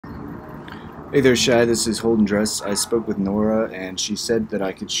Hey there, Shai. This is Holden Dress. I spoke with Nora, and she said that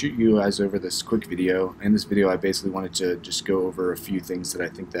I could shoot you guys over this quick video. In this video, I basically wanted to just go over a few things that I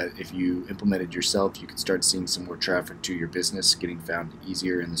think that if you implemented yourself, you could start seeing some more traffic to your business, getting found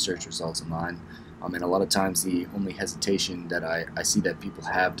easier in the search results online. And a lot of times, the only hesitation that I see that people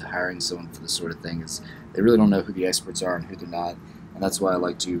have to hiring someone for this sort of thing is they really don't know who the experts are and who they're not. And that's why I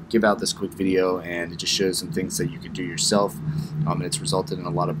like to give out this quick video, and it just shows some things that you can do yourself. And it's resulted in a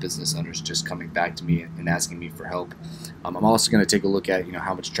lot of business owners just coming back to me and asking me for help. I'm also going to take a look at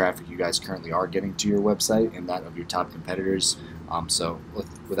how much traffic you guys currently are getting to your website and that of your top competitors. So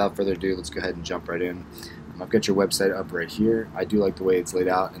without further ado, let's go ahead and jump right in. I've got your website up right here. I do like the way it's laid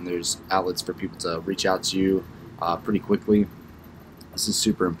out, and there's outlets for people to reach out to you pretty quickly. This is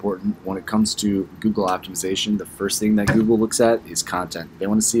super important. When it comes to Google optimization, the first thing that Google looks at is content. They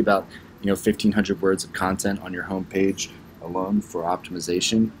want to see about 1,500 words of content on your home page alone for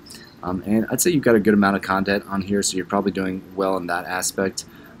optimization. And I'd say you've got a good amount of content on here, so you're probably doing well in that aspect.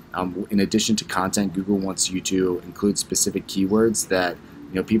 In addition to content, Google wants you to include specific keywords that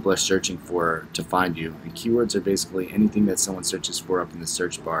people are searching for to find you. And keywords are basically anything that someone searches for up in the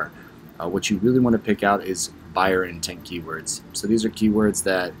search bar. What you really want to pick out is buyer intent keywords. So these are keywords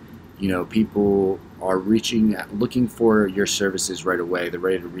that people are looking for your services right away. They're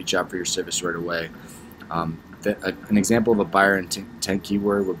ready to reach out for your service right away. An example of a buyer intent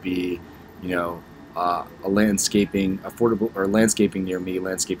keyword would be a landscaping, affordable, or landscaping near me,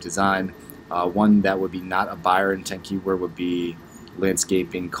 landscape design. One that would be not a buyer intent keyword would be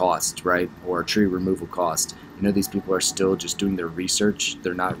landscaping cost, right, or tree removal cost. These people are still just doing their research.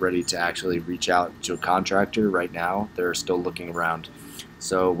 They're not ready to actually reach out to a contractor right now. They're still looking around.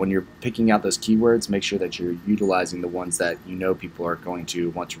 So when you're picking out those keywords, make sure that you're utilizing the ones that people are going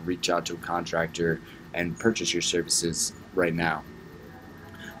to want to reach out to a contractor and purchase your services right now.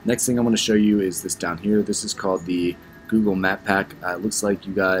 Next thing I want to show you is this down here. This is called the Google Map Pack. It looks like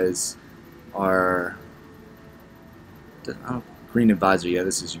you guys are Green Advisor. Yeah,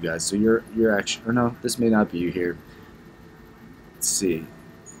 this is you guys. So you're actually, or no, this may not be you here. Let's see.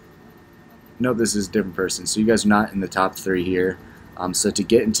 No, this is a different person. So you guys are not in the top 3 here. So to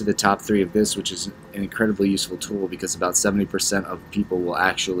get into the top 3 of this, which is an incredibly useful tool because about 70% of people will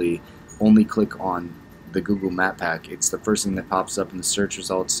actually only click on the Google Map Pack. It's the first thing that pops up in the search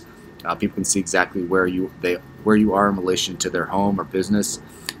results. People can see exactly where you are in relation to their home or business,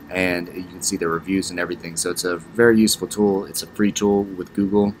 and you can see their reviews and everything. So it's a very useful tool. It's a free tool with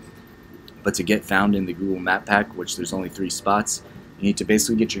Google. But to get found in the Google Map Pack, which there's only 3 spots, you need to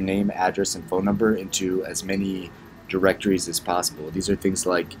basically get your name, address, and phone number into as many directories as possible. These are things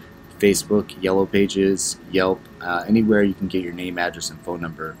like Facebook, Yellow Pages, Yelp, anywhere you can get your name, address, and phone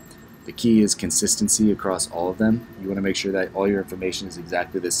number. The key is consistency across all of them. You want to make sure that all your information is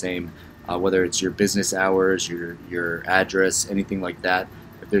exactly the same, whether it's your business hours, your address, anything like that.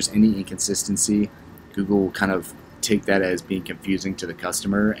 If there's any inconsistency, Google will kind of take that as being confusing to the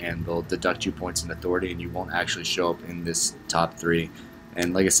customer, and they'll deduct you points in authority, and you won't actually show up in this top 3.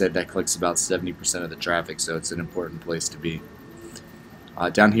 And like I said, that collects about 70% of the traffic, so it's an important place to be.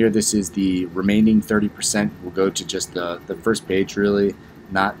 Down here, this is the remaining 30%. Will go to just the first page, really,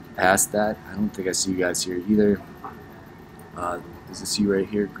 not past that. I don't think I see you guys here either. Is this you right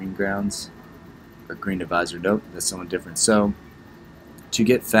here, Green Grounds or Green Advisor? Nope, that's someone different. So to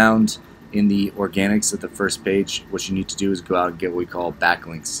get found in the organics of the first page, what you need to do is go out and get what we call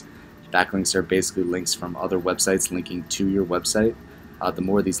backlinks. Backlinks are basically links from other websites linking to your website. The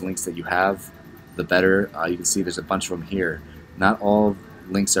more of these links that you have, the better. You can see there's a bunch of them here. Not all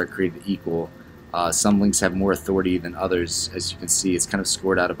links are created equal. Some links have more authority than others. As you can see, it's kind of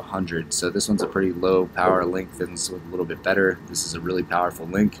scored out of 100. So this one's a pretty low power link. This one's a little bit better. This is a really powerful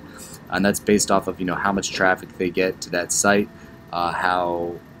link, and that's based off of how much traffic they get to that site,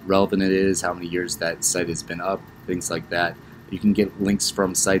 how relevant it is, how many years that site has been up, things like that. You can get links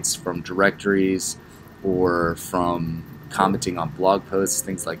from sites from directories or from commenting on blog posts,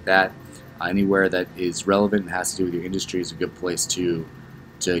 things like that. Anywhere that is relevant and has to do with your industry is a good place to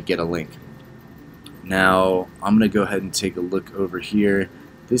get a link. Now I'm going to go ahead and take a look over here.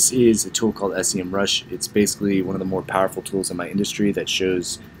 This is a tool called SEMrush. It's basically one of the more powerful tools in my industry that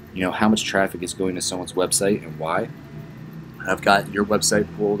shows how much traffic is going to someone's website and why. I've got your website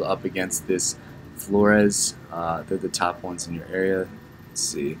pulled up against this Flores. They're the top ones in your area. Let's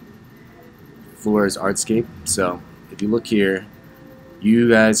see, Flores Artscape. So if you look here, you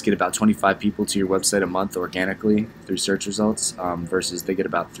guys get about 25 people to your website a month organically through search results, versus they get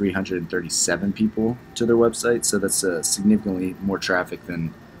about 337 people to their website. So that's significantly more traffic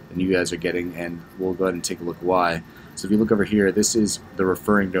than than you guys are getting, and we'll go ahead and take a look why. So if you look over here, this is the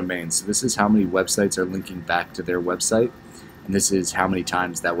referring domain. So this is how many websites are linking back to their website, and this is how many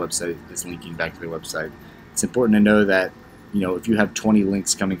times that website is linking back to their website. It's important to know that, you know, if you have 20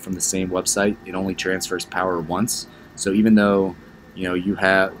 links coming from the same website, it only transfers power once. So even though, you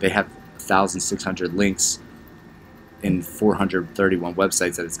know, they have 1,600 links in 431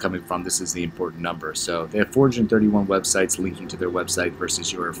 websites that it's coming from, this is the important number. So they have 431 websites linking to their website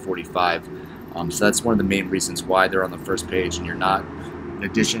versus your 45. So that's one of the main reasons why they're on the first page and you're not. In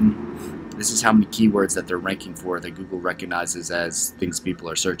addition, this is how many keywords that they're ranking for that Google recognizes as things people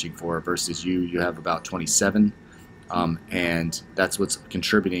are searching for versus you have about 27. And that's what's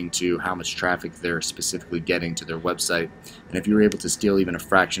contributing to how much traffic they're specifically getting to their website. And if you were able to steal even a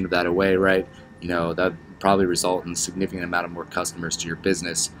fraction of that away, right, you know, that would probably result in a significant amount of more customers to your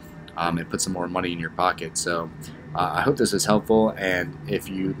business, and put some more money in your pocket. So I hope this was helpful, and if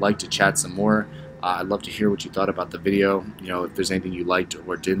you'd like to chat some more, I'd love to hear what you thought about the video, you know, if there's anything you liked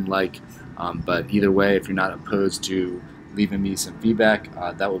or didn't like. But either way, if you're not opposed to leaving me some feedback,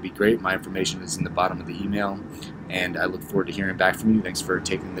 that would be great. My information is in the bottom of the email, and I look forward to hearing back from you. Thanks for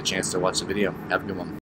taking the chance to watch the video. Have a good one.